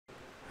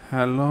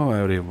Hello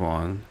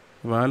everyone,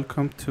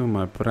 welcome to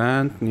my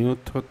brand new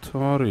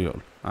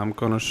tutorial. I'm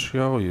gonna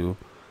show you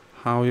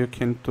how you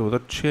can do the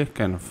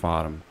chicken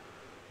farm.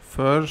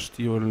 First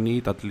you will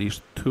need at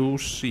least 2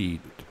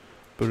 seeds.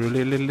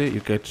 You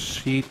get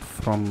seed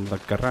from the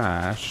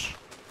grass,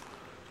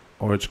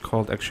 or it's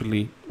called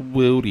actually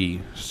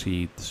woody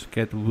seeds.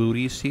 Get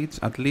woody seeds,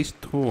 at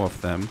least 2 of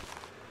them.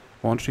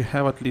 Once you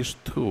have at least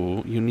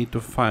 2, you need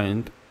to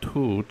find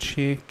 2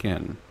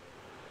 chicken.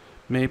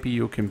 Maybe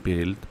you can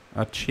build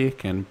a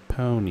chicken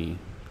pony,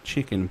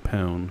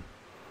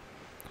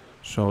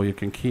 so you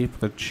can keep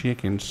the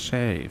chicken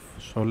safe.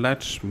 So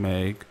let's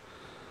make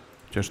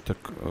just the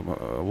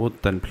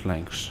wooden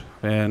planks.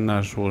 Very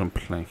nice wooden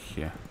plank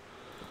here.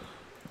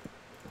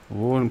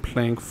 Wooden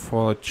plank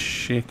for the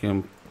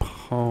chicken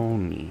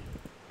pony.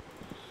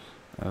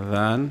 And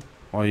then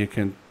what you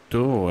can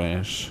do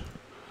is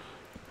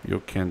you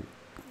can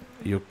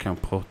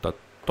put a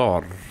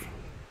door.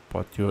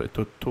 But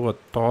to do a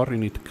door you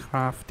need a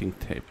crafting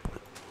table.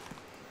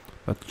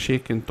 The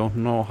chicken don't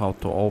know how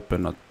to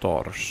open a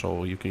door,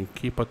 so you can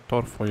keep a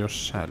door for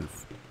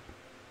yourself.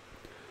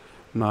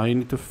 Now you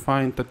need to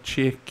find the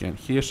chicken.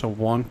 Here's a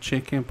 1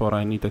 chicken, but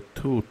I need a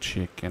 2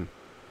 chicken.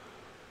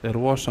 There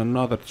was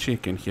another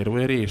chicken here.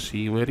 Where is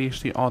he? Where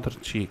is the other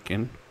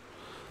chicken?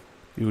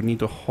 You need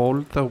to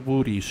hold the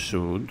woody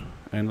suit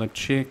and the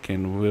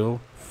chicken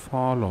will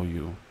follow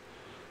you.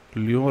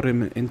 Lure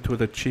him into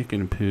the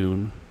chicken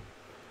poo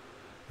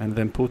and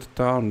then put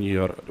down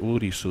your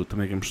woody suit to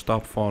make him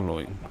stop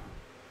following.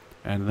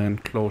 And then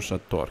close the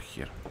door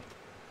here.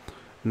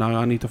 Now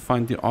I need to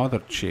find the other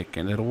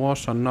chicken. There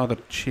was another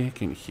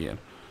chicken here,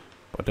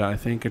 but I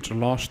think it's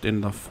lost in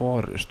the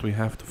forest. We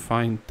have to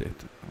find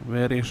it.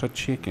 Where is a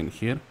chicken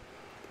here?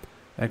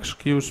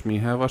 Excuse me,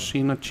 have I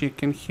seen a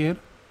chicken here?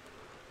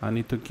 I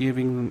need to give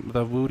him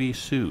the woody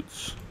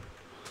suits.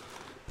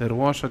 There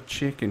was a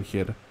chicken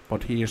here,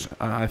 but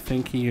I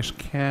think he is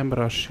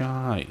camera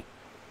shy.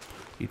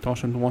 He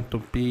doesn't want to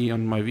be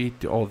on my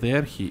video. Oh,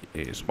 there he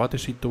is. What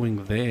is he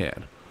doing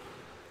there?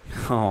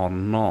 Oh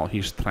no,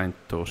 he's trying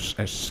to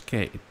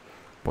escape.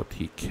 But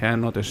he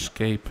cannot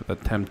escape the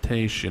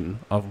temptation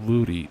of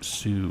woody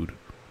suit.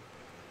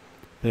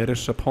 There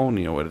is a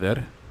pony over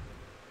there.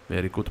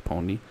 Very good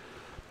pony.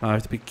 Now I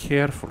have to be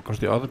careful because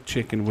the other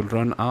chicken will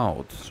run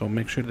out. So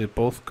make sure they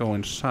both go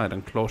inside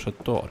and close the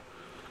door.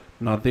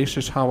 Now this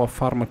is how I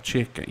farm a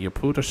chicken. You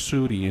put a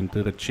sooty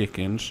into the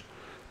chickens.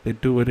 They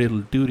do a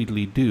little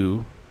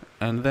doodly-doo,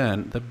 and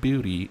then the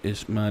beauty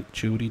is my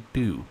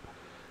Judy-doo.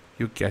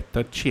 You get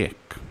the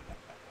chick.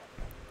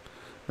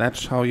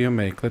 That's how you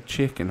make the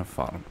chicken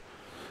farm.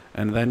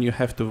 And then you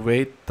have to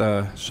wait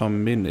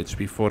some minutes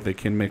before they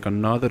can make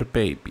another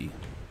baby.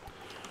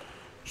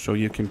 So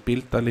you can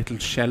build a little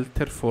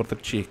shelter for the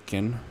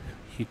chicken.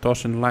 He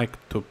doesn't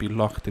like to be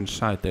locked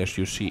inside, as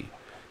you see.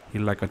 He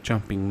likes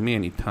jumping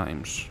many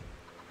times.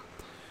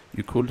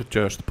 You could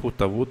just put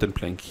a wooden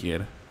plank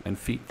here and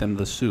feed them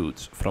the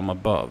suits from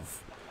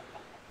above.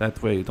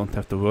 That way you don't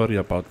have to worry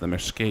about them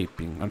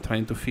escaping. I'm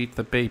trying to feed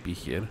the baby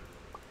here.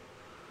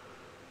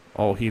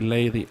 Oh, he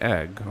laid the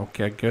egg.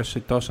 Okay, I guess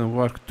it doesn't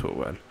work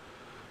too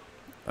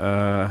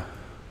well.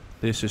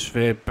 This is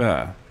very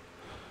bad.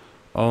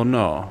 Oh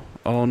no,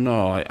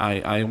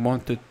 I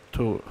wanted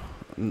to...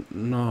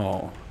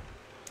 No.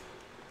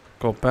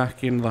 Go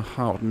back in the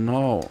house.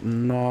 No,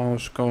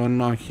 what's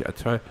going on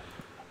here?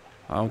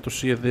 I want to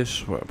see it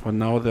this way, but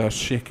now the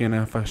chicken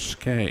have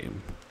escaped.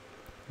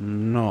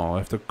 No, I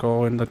have to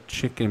go in the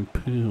chicken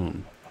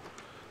poo.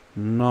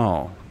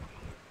 No.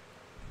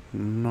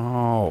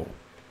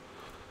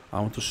 I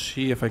want to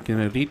see if I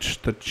can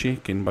reach the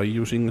chicken by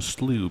using a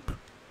sloop.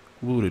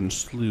 Wooden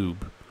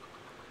sloop.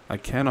 I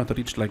cannot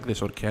reach like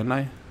this, or can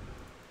I?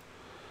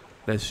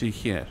 Let's see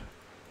here.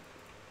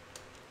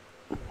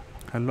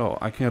 Hello,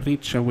 I can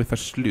reach with a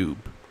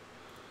sloop.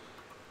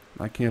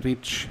 I can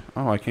reach...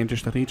 Oh, I can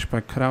just reach by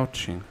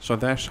crouching. So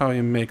that's how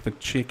you make the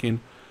chickens.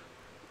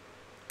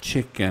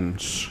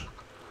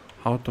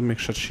 How to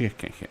mix a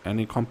chicken here. And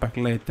you come back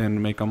later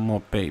and make a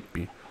more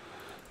baby.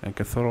 I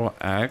can throw an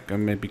egg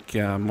and maybe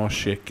get more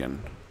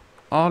chicken.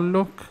 Oh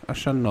look,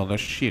 there's another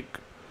chick.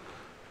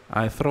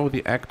 I throw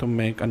the egg to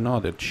make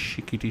another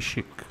chickity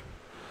chick.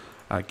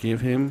 I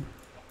give him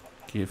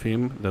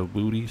the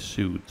woody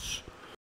suits.